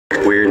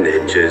We're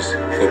ninjas.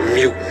 We're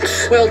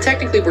mutants. Well,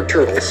 technically we're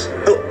turtles.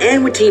 Oh,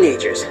 and we're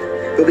teenagers.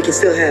 But we can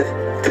still have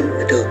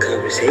adult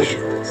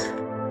conversations.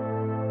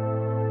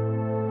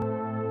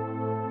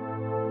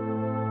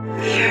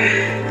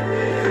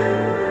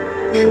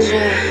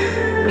 Ninja,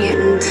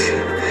 mutant,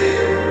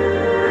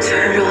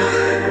 turtle,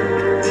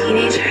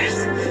 teenagers.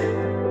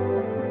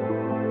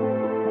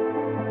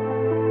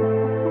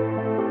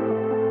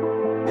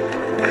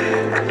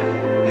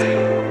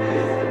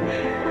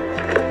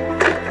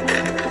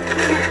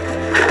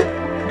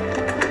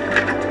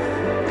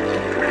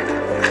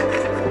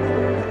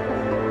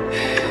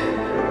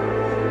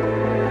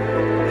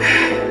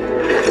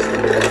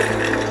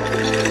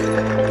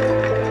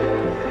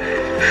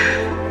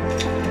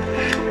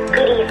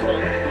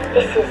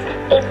 This is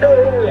April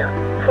O'Neil,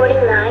 reporting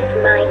live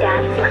from my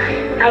dad's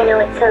lab. I know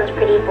it sounds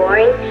pretty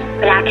boring,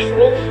 but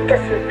actually, he does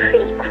some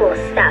pretty cool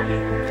stuff.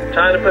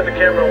 Time to put the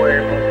camera away,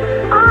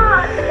 April.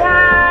 Aw,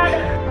 Dad!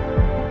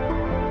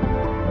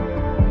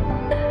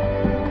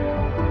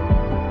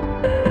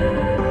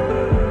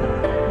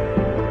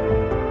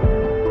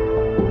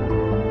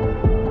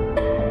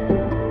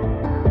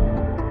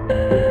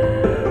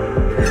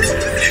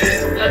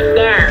 And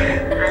now,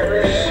 I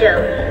will show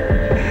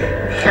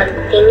you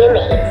something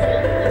amazing.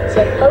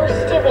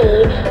 Supposed to be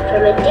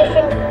from a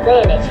different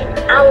planet in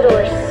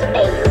outer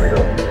space.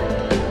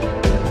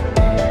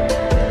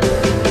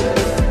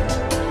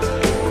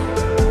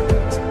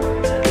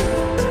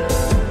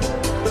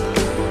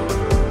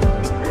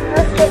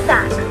 Mr.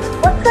 Sachs,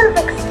 what sort of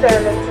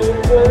experiments are you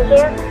doing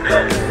here?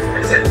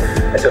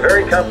 It's a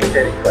very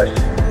complicated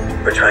question.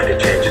 We're trying to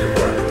change the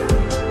world.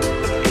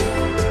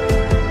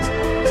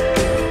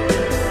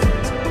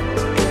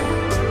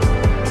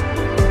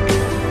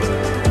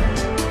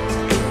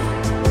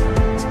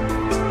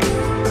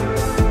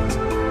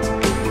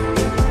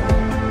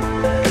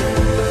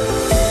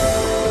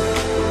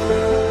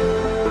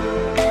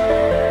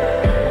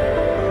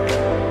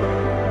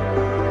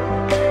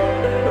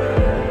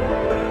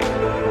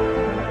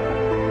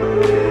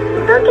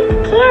 Look at the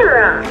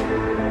camera.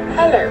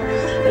 Hello,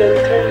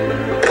 Splinter.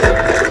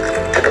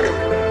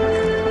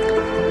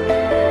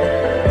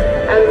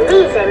 And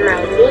these are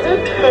my little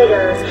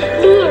turtles,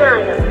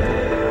 Leonardo,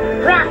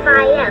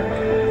 Raphael,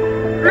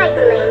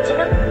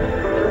 Michelangelo,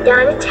 and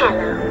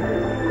Donatello.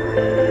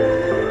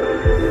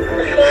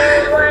 The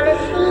fans want to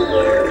see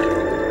you.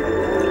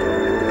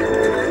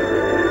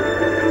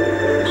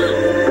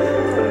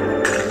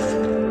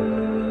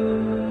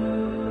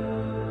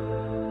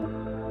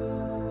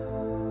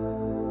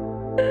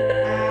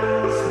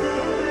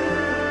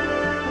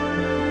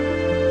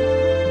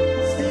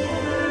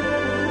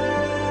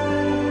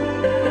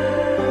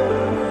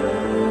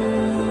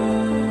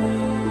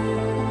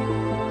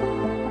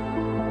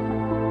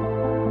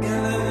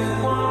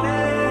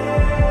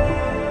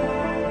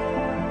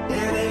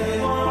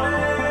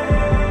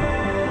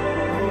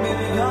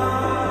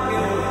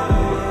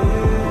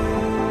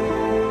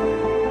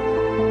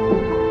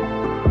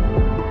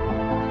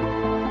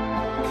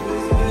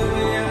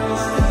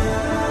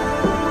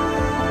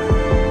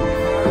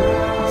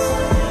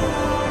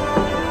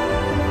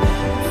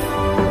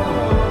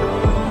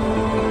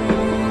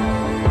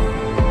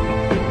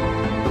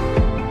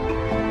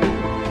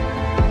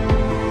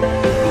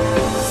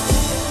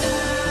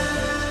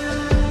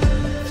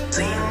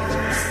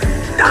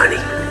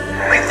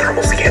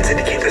 Thermal scans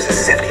indicate there's a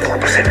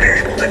 74%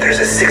 variable that there's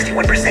a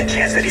 61%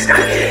 chance that he's not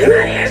getting out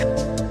of here.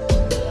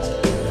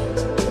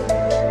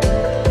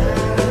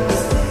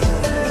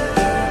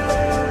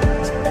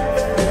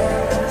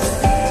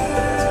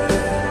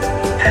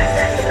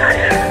 That's not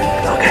it.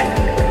 Okay.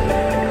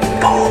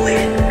 Fall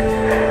in.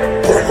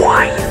 Or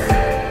why?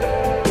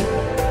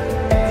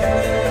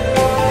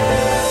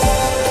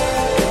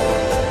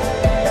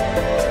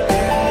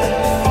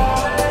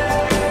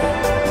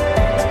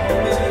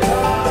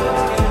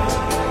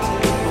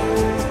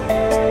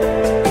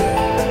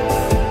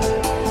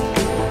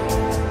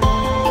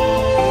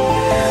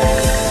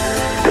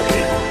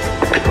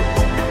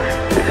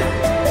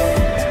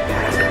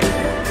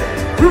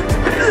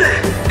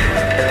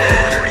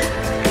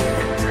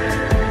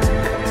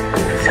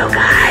 So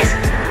guys,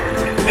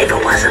 if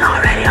it wasn't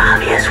already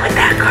obvious with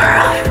that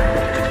girl,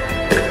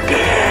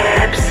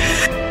 dibs.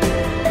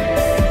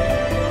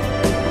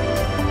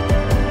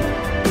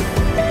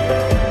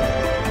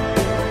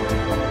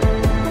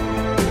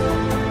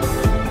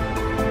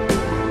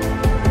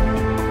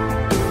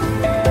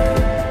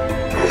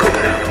 I'm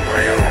going out on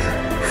my own.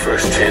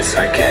 First chance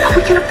I get. Oh,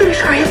 we gotta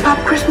finish our hip-hop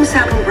Christmas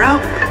album, bro.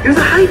 You're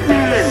the hype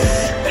man.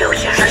 You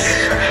just...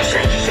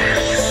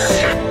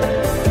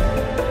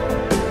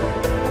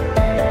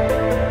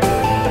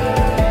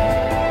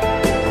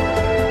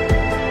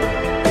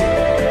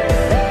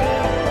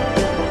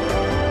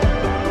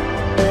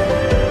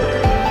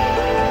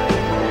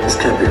 This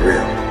can't be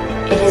real.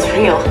 It is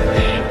real.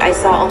 I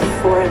saw all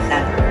 4 of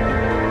them.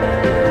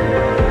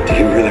 Do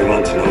you really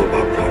want to know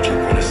about Project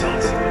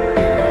Renaissance?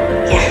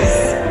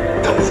 Yes.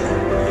 Come on.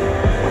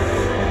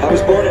 I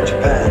was born in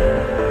Japan,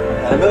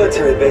 at a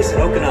military base in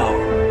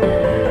Okinawa.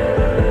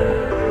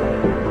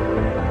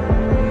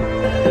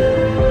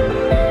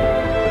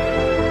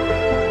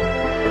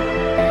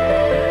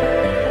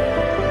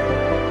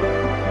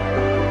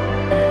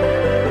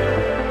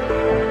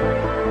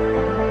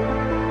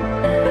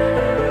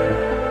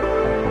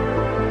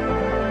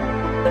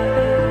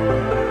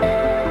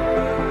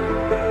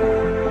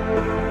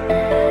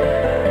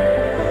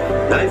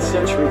 20th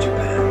century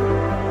Japan.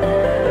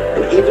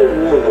 An evil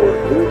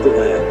warlord ruled the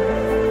land.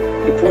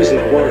 He poisoned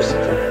the water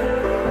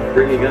supply,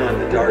 bringing on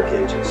the Dark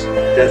Ages.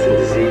 Death and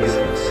disease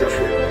and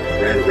suffering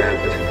ran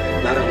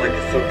rampant, not unlike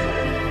the footprint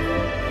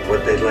of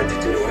what they'd like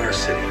to do to our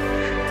city.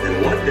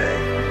 Then one day,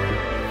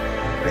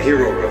 a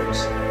hero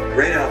rose, a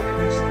great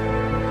alchemist,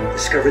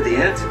 discovered the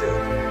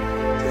antidote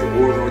to the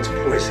warlord's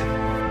poison.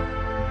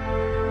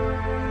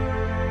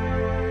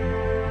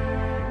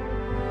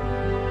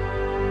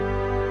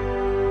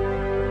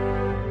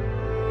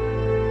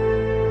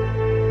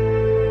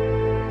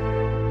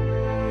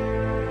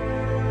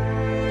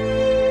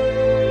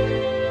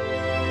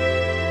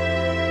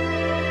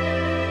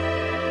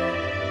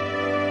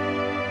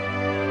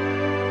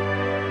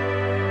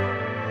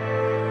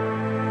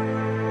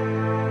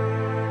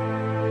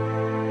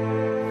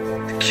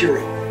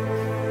 Cure-all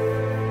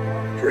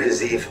for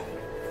his evil.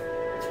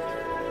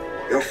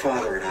 Your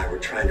father and I were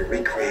trying to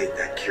recreate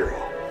that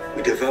cure-all.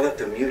 We developed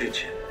a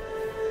mutagen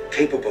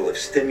capable of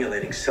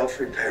stimulating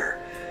self-repair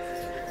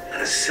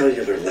on a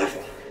cellular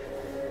level.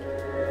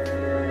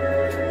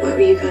 What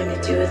were you going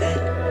to do with it?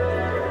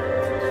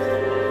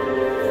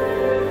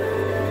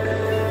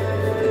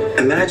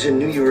 Imagine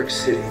New York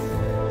City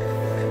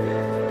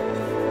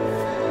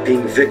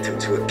being victim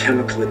to a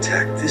chemical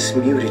attack. This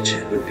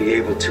mutagen would be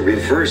able to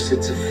reverse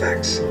its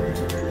effects.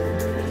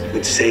 It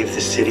would save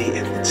the city,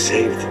 it would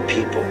save the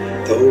people.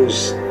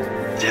 Those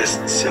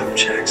test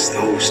subjects,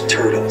 those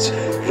turtles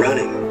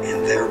running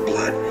in their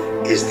blood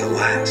is the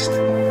last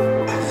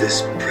of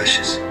this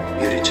precious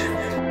mutagen.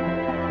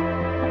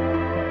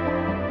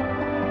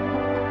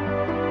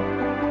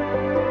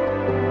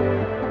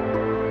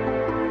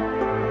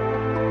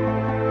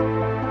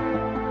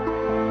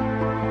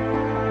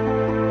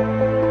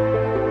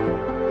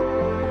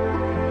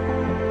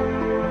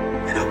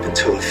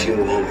 Until a few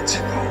moments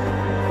ago,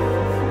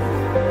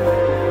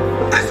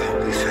 I thought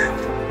we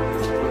failed.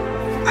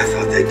 I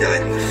thought they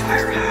died in the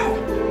fire. How?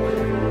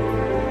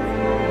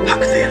 How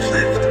could they have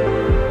lived?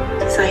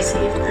 Because I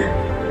saved them.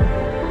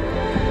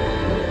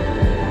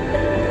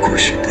 Of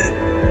course you did.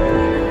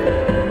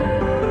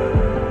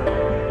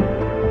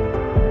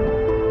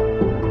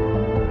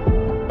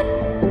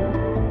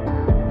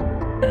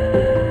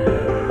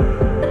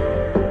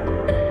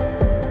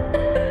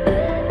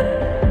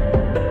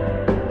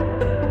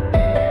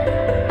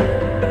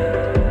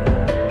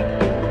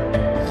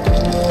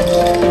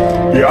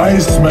 The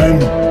Iceman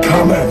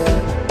cometh.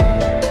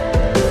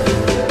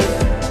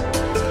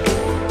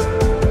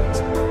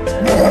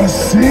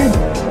 Mercy?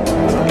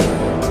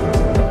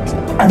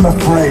 I'm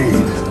afraid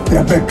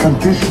their bad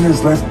condition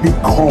has left me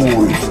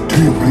cold to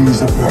your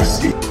pleas of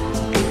mercy.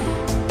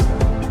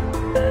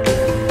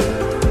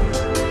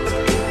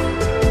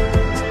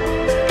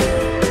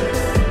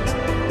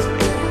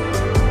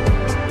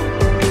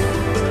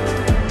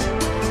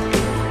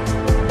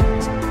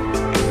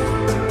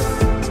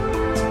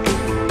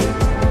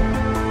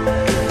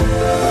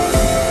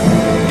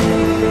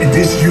 In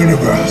this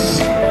universe,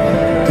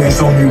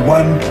 there's only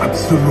one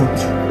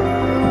absolute.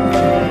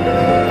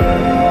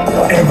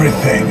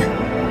 Everything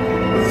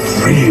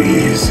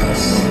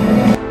freezes.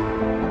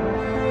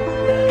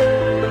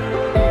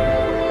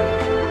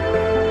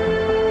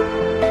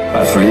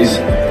 I freeze.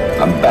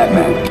 I'm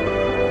Batman.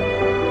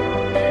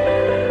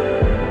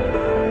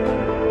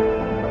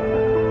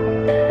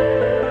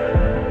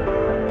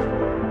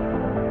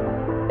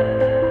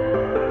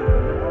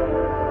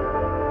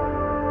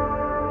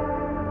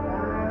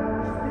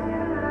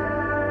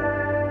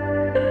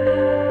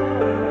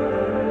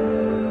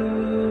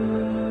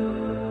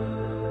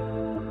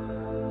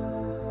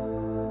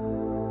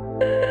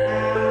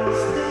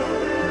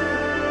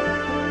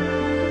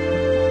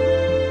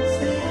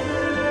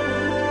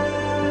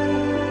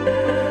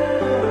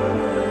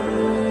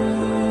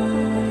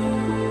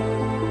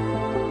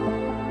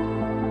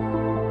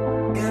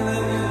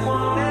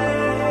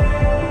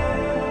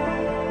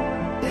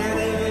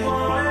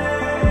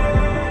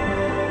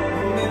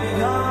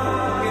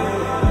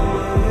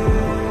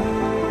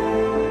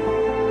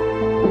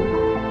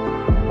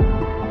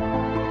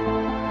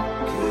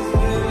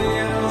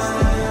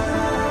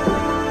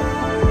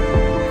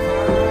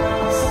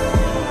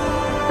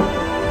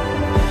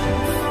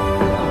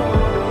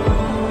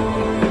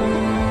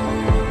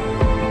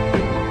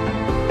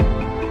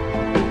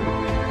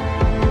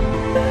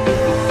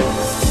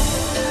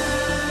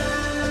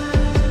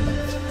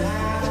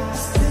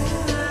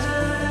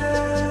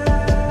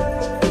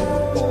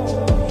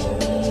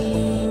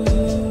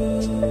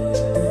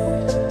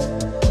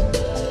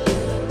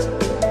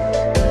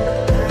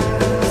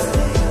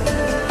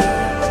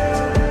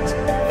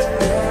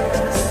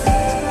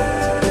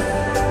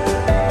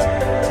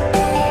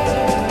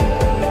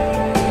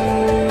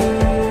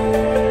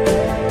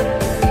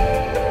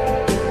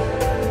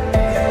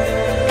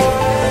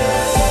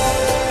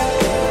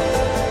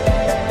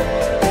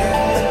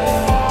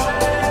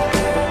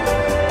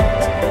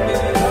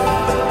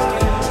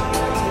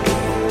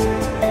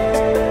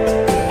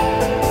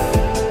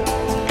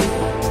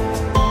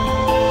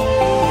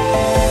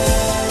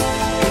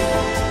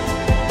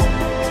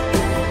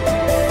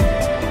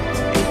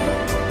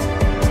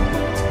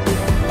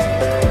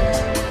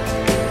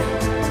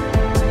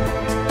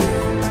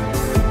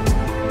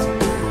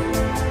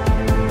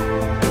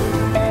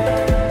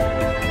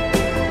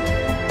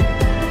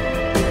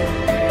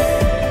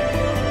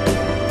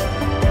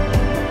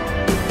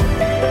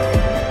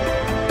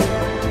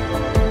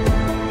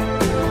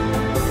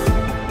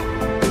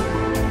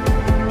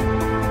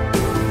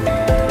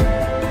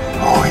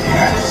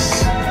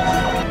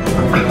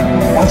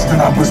 the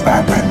numbers,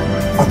 Batman,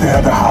 but they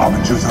are the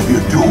harbingers of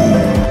your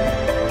doom.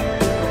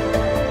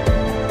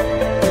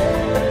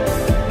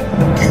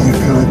 Can you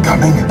feel it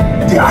coming?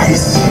 The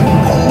ice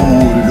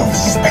cold of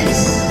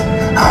space.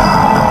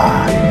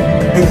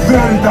 At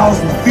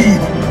 30,000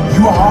 feet,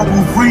 your heart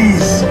will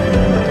freeze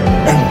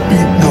and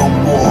beat no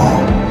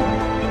more.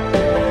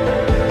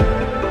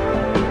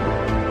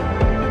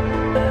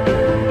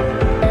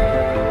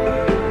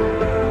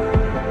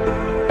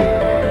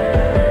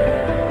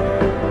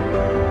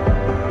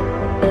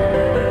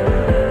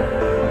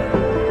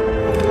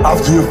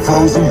 After you're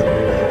frozen,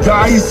 your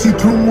icy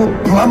tomb will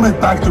plummet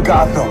back to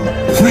Gotham.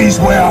 Freeze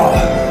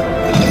well.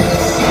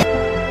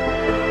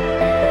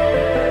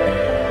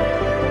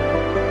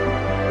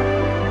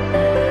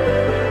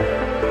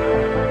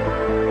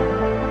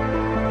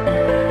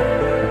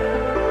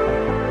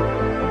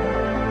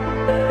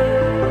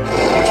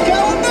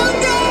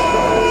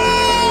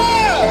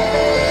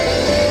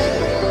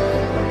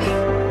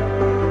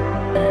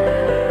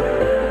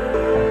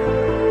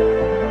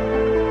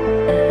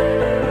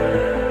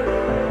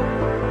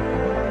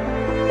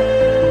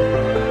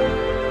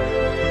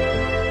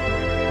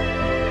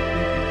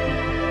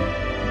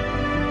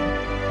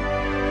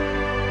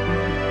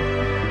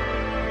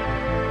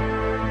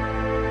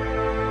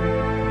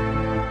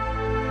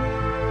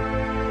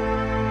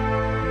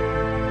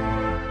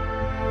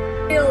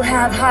 Still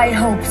have high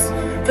hopes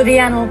for the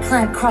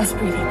animal-plant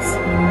crossbreedings.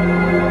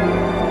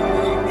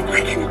 If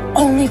I can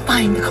only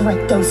find the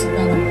correct dose of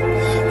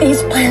venom,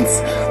 these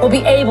plants will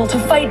be able to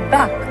fight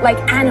back like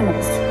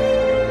animals.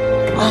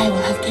 I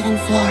will have given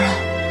Flora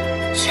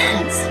a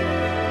chance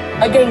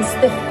against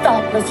the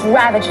thoughtless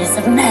ravages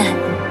of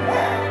man.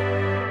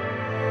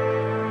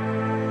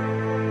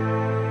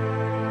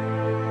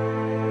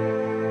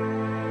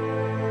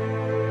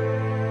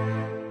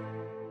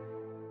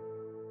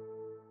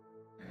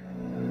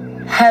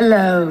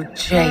 Hello,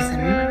 Jason.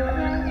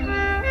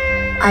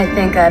 I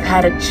think I've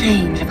had a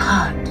change of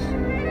heart.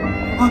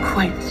 Or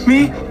quite.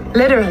 Me?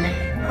 Literally.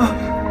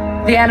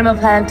 Oh. The animal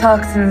plant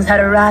toxins had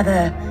a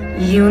rather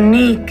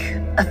unique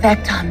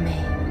effect on me.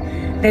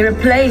 They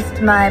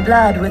replaced my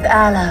blood with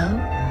aloe,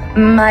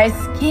 my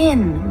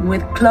skin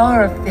with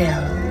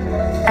chlorophyll,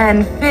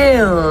 and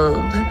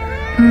filled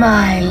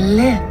my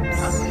lips.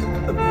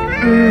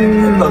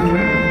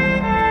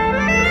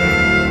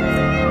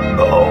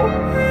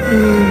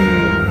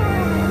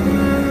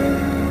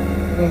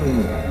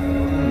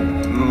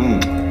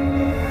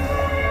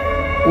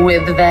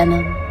 With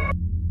venom.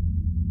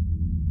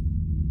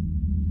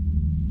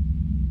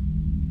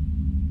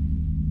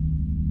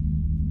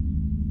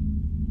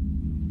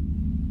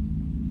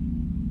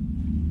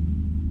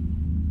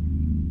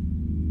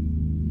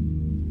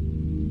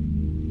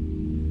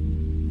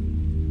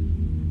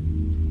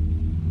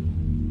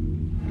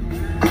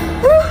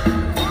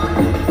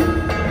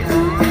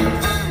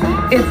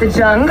 It's a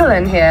jungle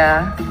in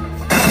here.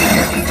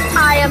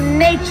 I am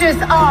nature's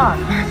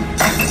arm.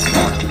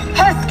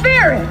 Her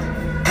spirit.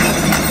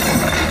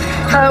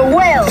 Her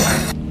will.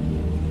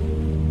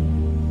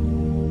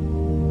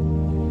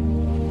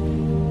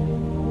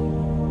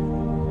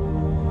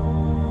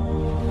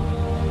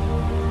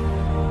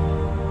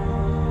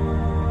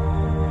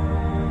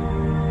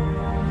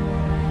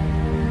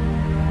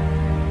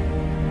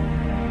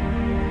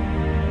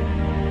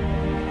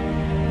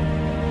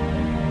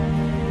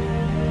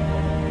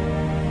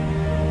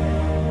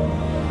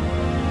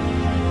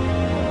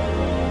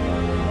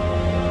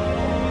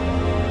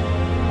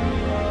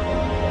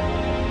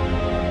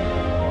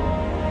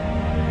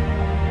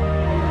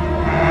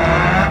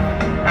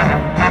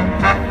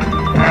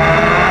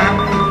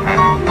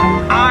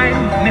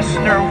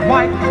 Mr.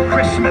 White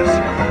Christmas.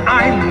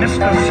 I'm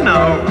Mr.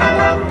 Snow.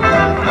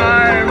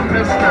 I'm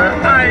Mr.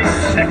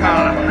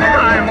 Icicle.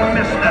 I'm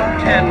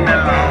Mr. 10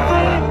 Below.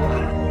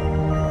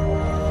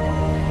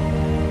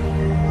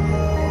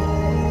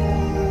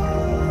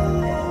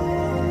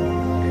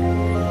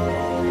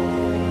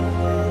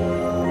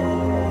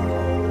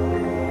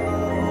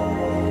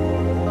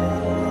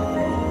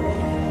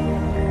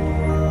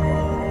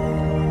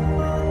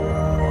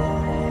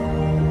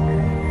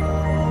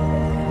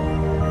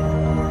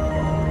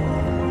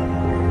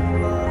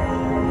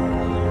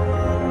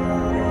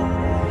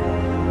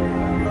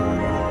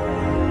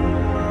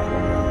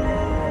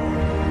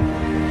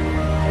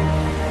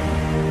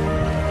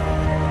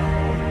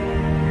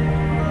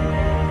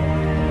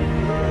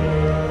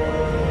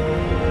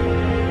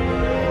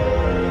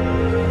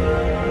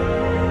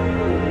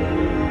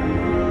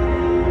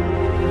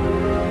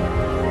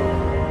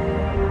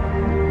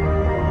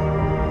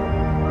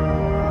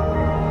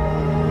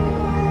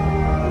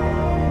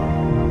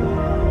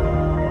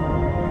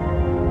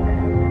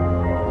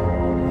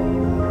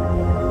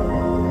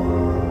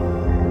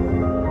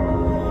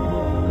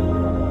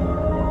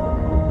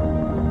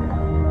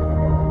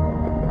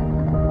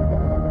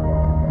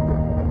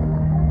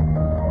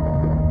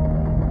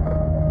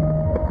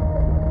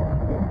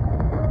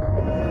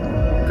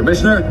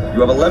 Commissioner,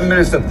 you have 11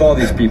 minutes to thaw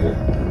these people.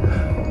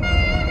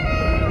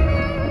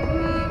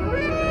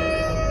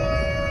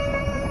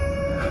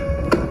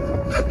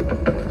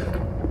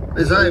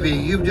 Miss Ivy,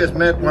 you've just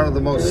met one of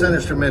the most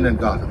sinister men in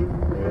Gotham.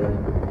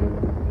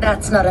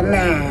 That's not a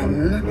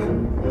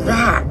man.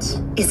 That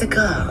is a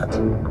god.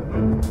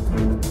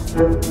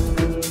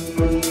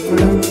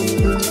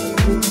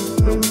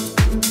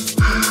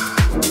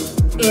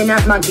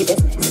 Enough monkey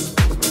business.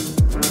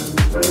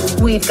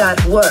 We've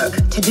got work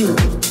to do.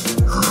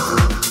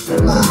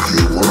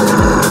 Monkey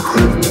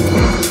work.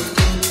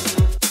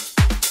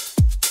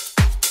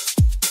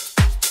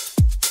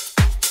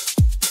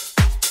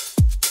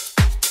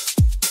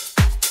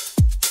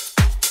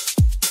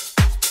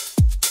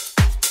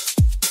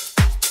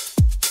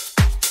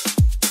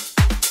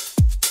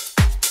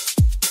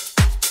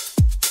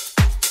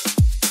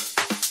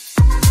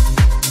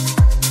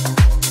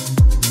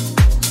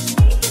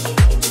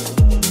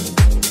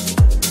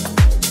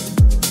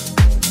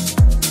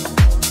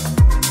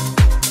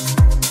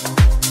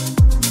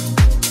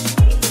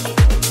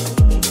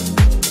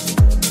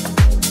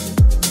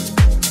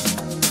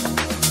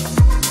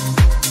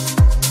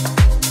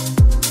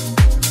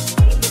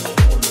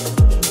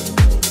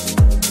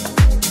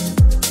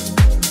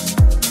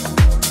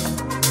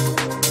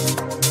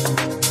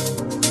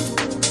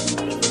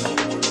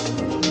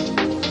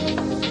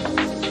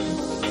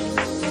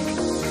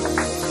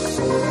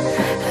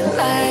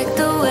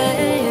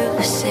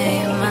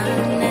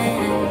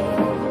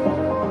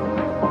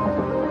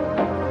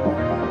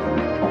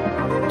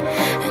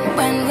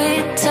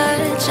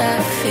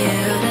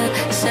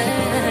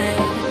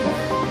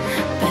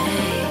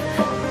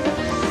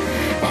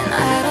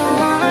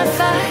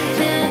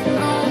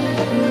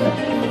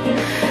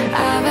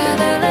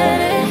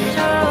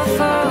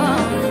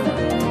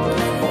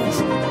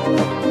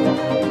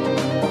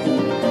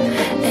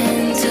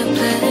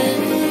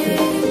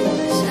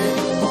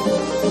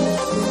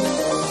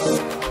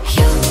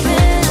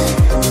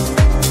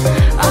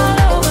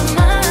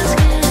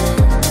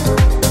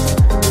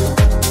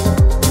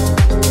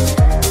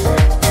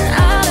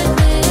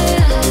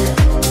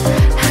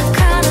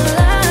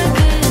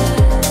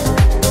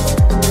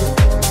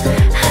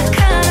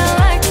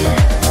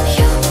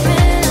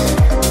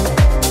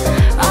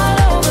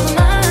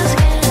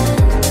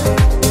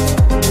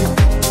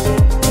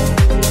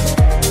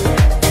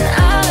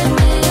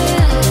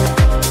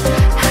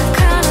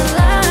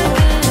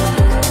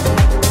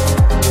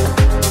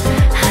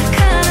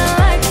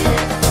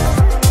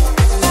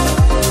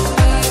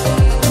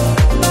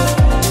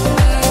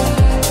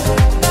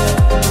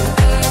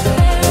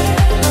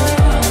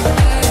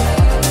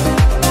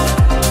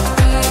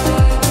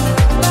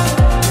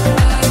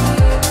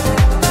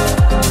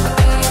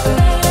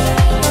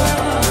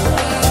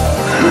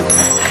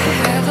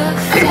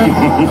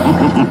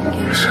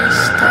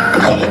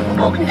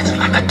 It's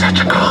like a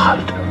touch of God.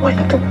 Wait.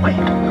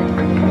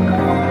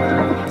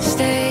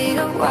 Stay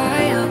a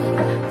while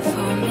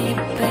for me,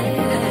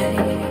 babe.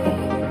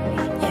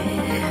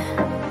 Yeah.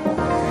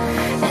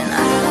 And I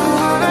don't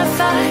wanna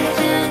fight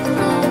it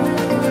more.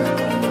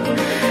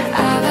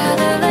 I'd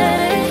rather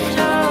let it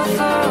all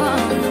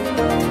fall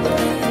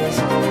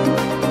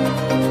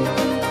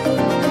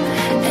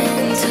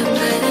into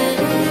place.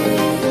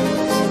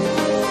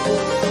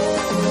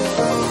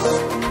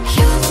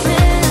 You've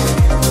been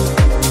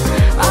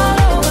all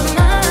over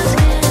my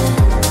skin.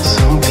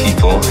 Some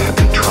people have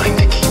been trying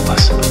to keep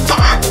us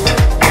apart.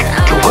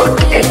 To work,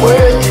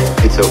 Edward.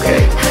 It's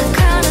okay.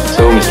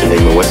 So, Mr.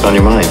 Nigma, what's on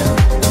your mind?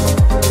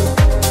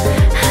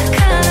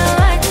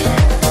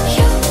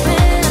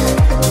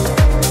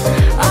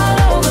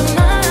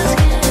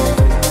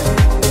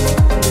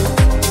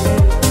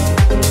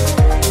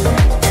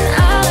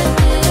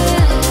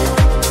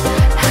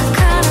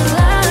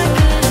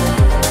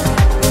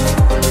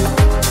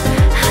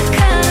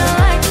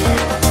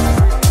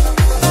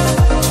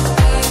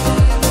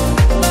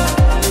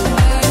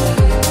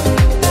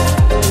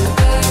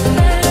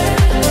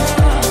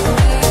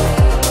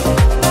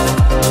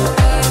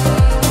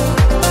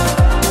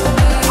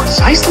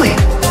 Precisely.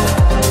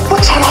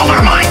 What's on all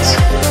our minds?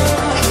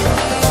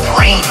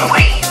 Brain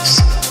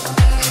waves.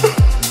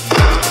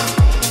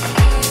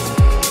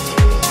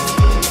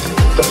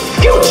 The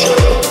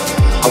future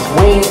of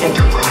Wayne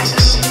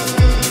Enterprises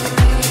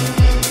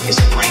is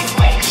brain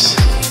waves.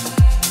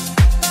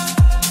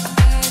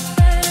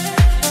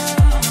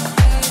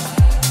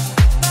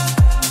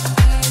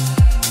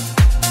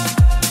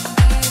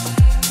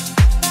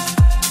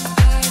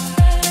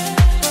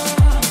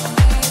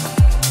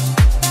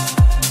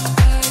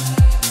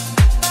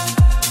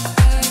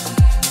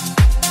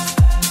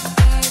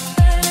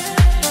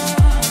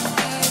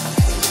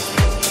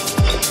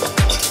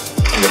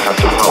 You have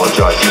to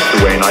apologize, Mr.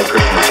 Wayne. I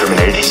personally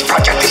terminated his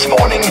project this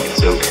morning.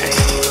 It's okay.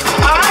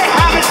 I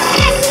haven't.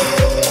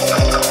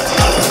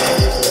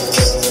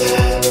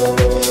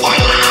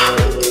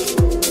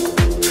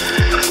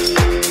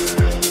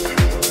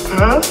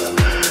 Huh?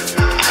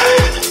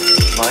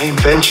 My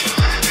invention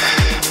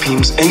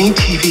beams any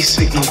TV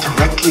signal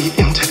directly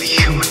into the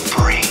human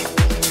brain.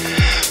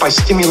 By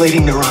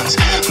stimulating neurons,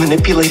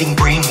 manipulating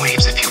brain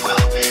waves, if you will.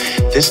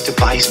 This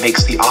device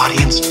makes the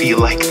audience feel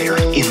like they're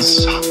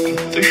inside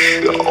the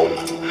show.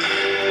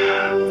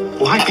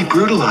 Why be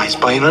brutalized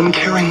by an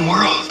uncaring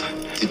world?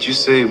 Did you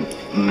say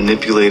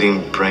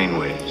manipulating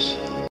brainwaves?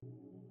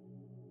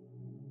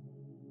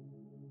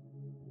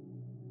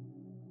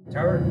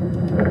 Tower,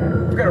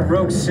 we've got a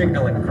rogue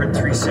signal in grid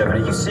 37. Are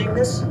you seeing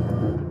this?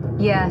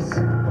 Yes.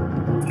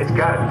 It's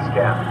gotta be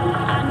scam.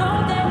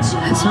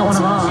 It's not one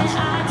of ours.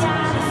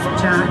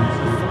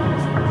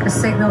 Jack, the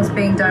signal's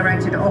being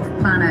directed off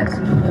planet.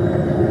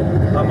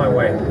 On my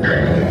way.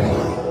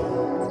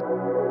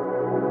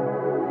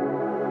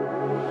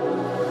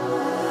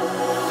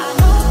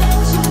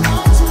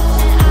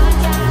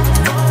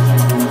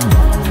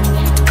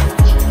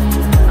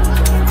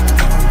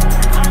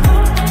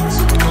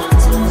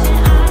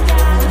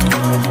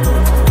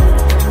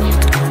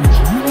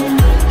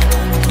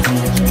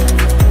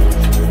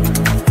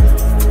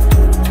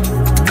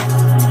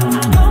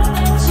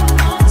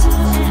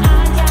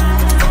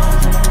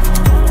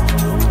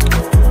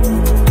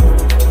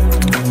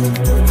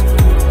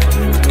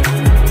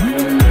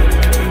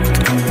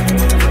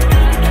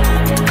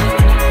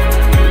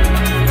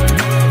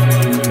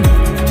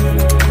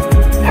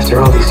 After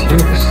all these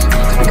years,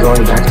 to be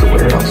going back to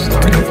where it all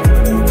started.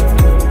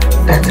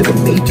 Back to the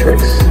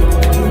Matrix.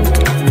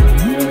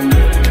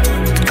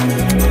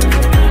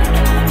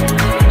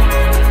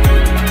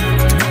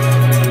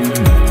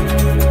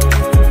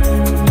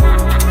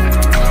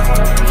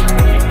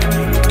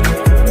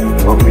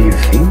 What were you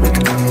feeling?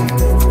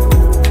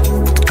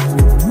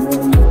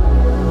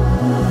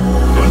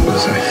 What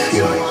was I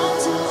feeling?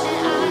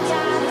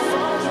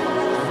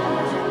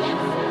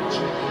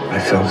 I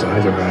felt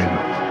either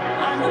I'm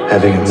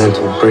having a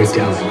mental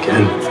breakdown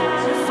again,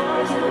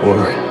 or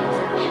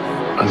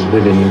I'm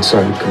living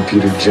inside a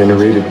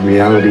computer-generated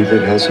reality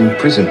that has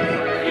imprisoned me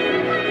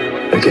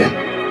again.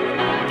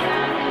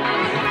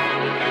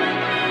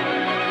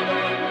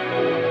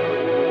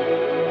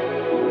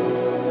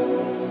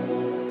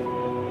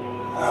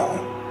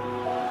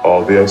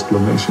 All the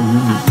explanation you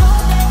need.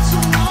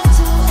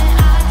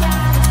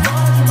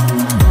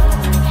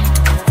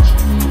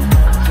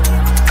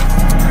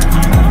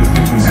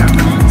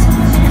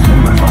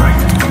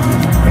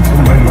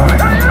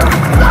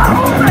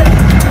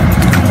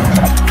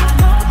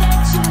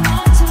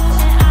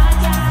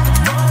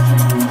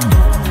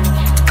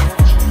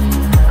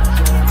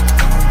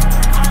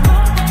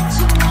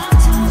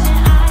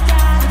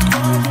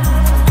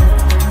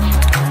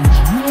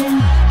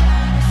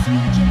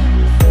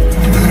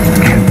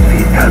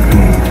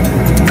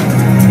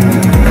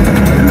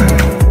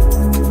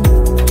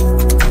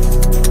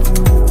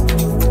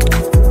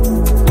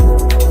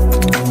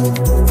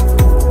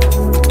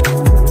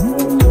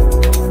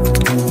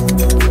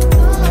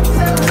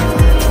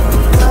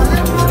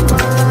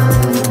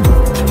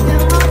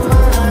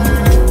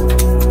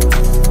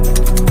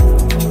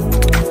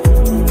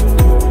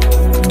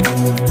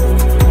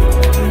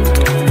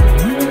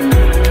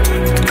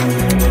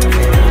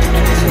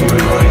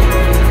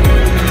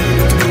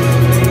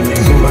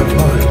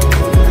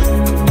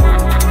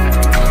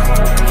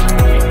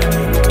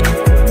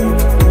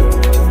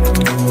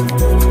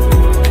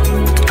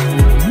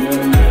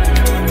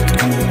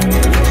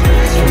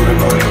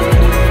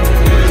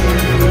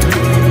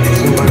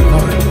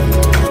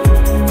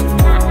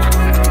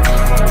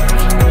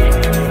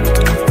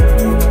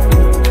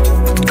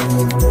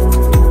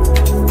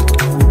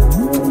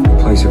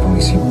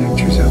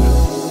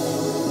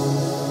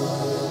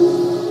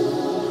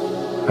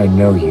 I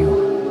know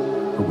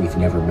you, but we've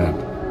never met.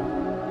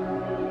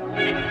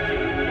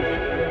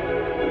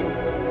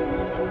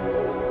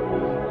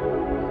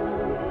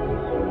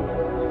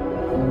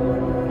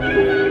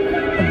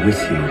 I'm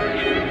with you,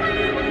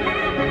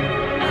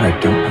 but I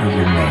don't know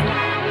your name.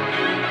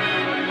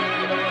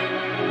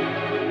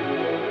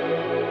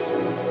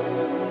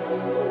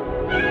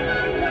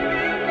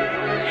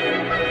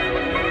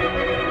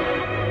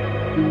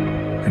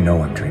 I know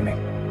I'm dreaming,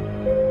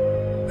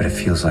 but it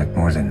feels like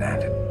more than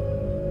that.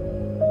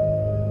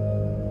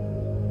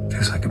 It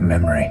feels like a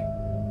memory.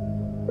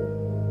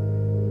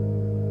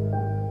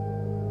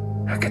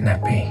 How can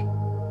that be?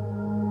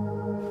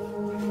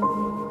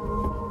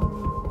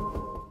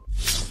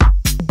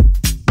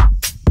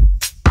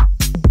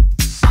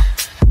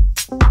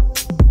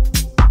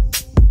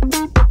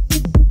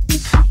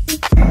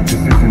 This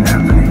isn't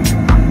happening.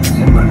 It's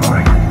in my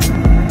mind.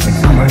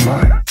 It's in my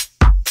mind.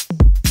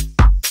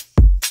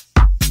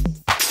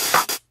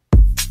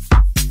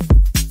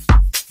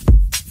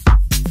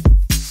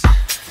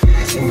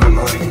 It's in my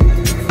mind.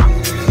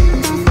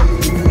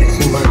 It's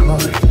in my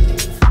mind.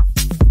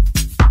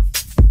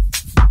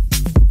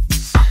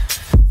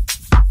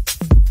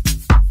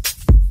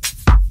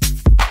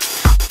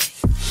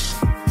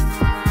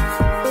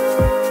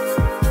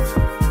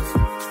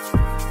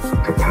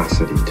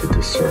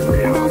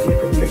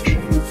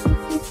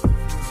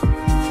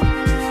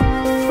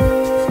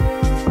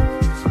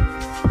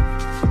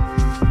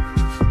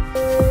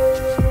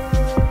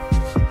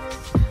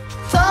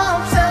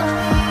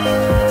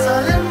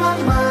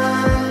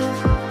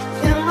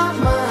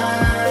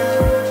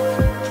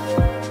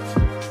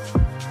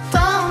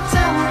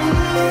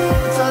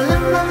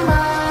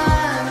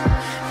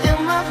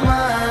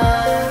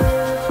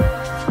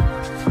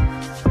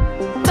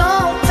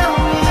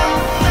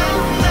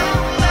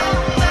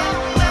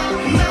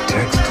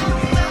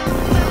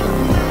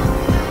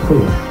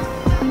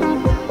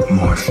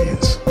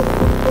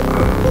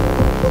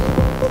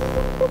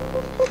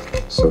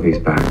 So he's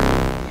back.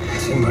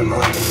 It's in my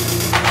mind.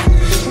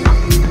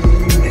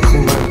 It's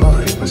in my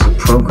mind. It was a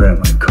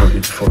program I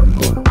coded for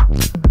him.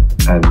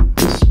 And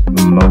this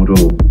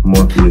modal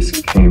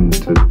Morpheus came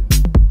to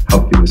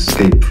help you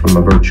escape from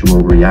a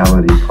virtual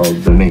reality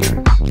called the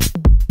Matrix.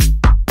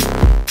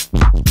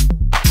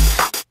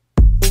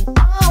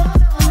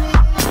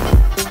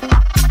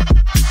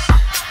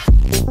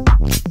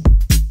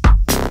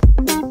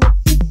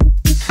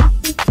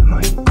 Am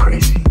I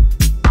crazy?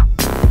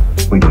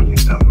 We don't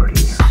use that word in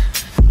here.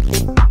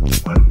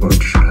 What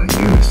word should I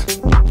use?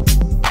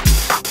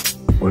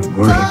 What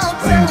word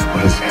explains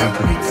what is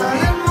happening to me?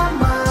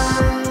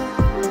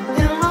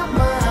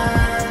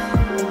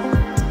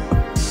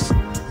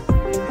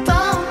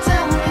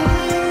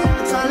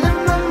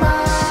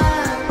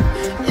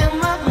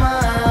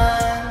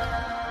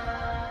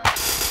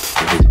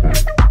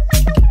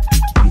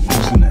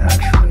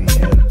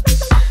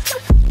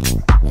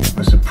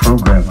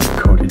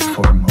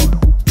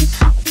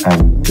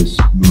 And this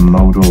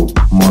modal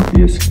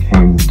Morpheus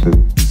came to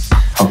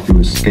help you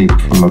escape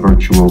from a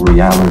virtual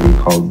reality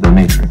called the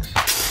Matrix.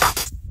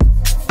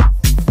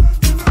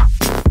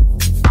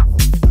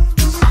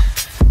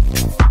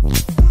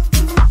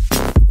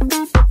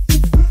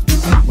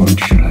 What word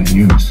should I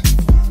use?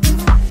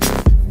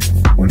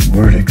 What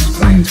word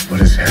explains what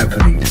is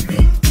happening to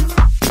me?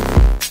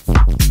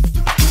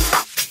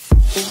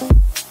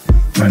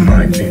 My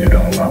mind made it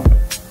all up.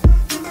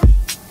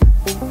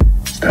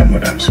 Is that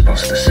what I'm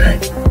supposed to say?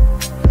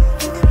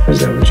 Is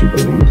that what you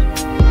believe?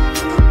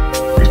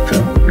 It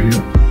felt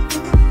real.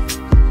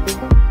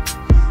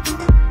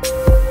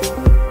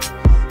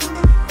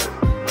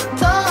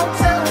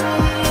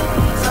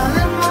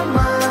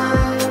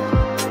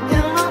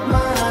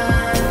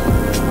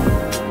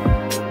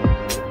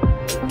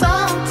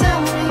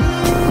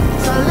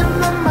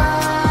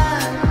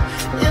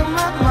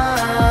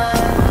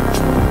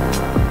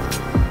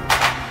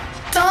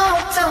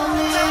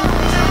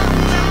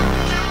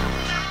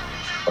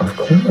 Of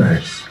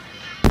course.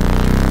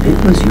 It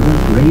was your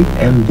great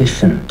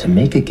ambition to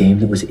make a game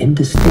that was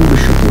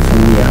indistinguishable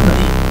from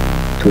reality.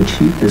 To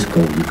achieve this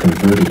goal, you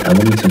converted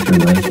elements of your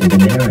life into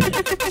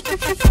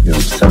narrative. Your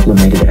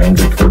sublimated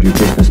anger toward your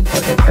business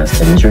partner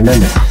cast him as your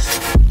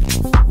nemesis.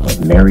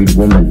 A married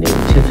woman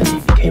named Tiffany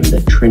became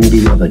the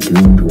trinity of a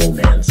doomed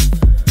romance.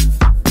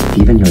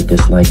 Even your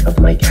dislike of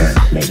my cat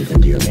made it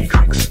into your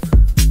matrix.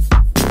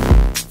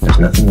 There's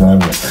nothing wrong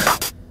with that.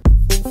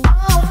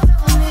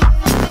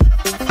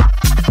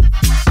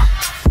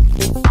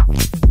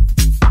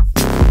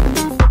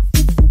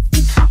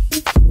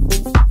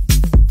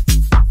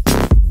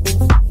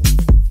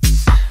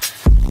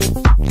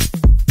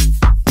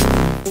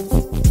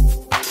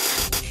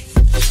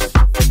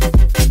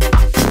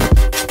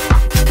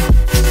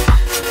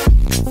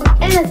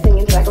 Anything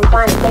until I can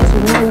find a place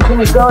where me and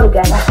Timmy go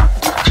together.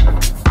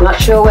 Not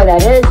sure where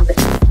that is, but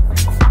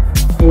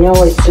I know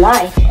what it's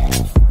like.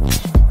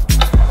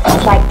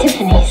 It's like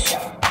Tiffany's.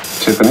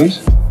 Tiffany's?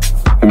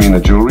 You mean the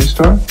jewelry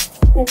store?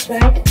 That's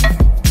right.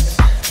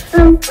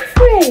 I'm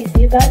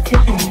crazy about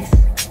Tiffany's.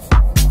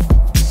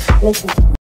 Listen.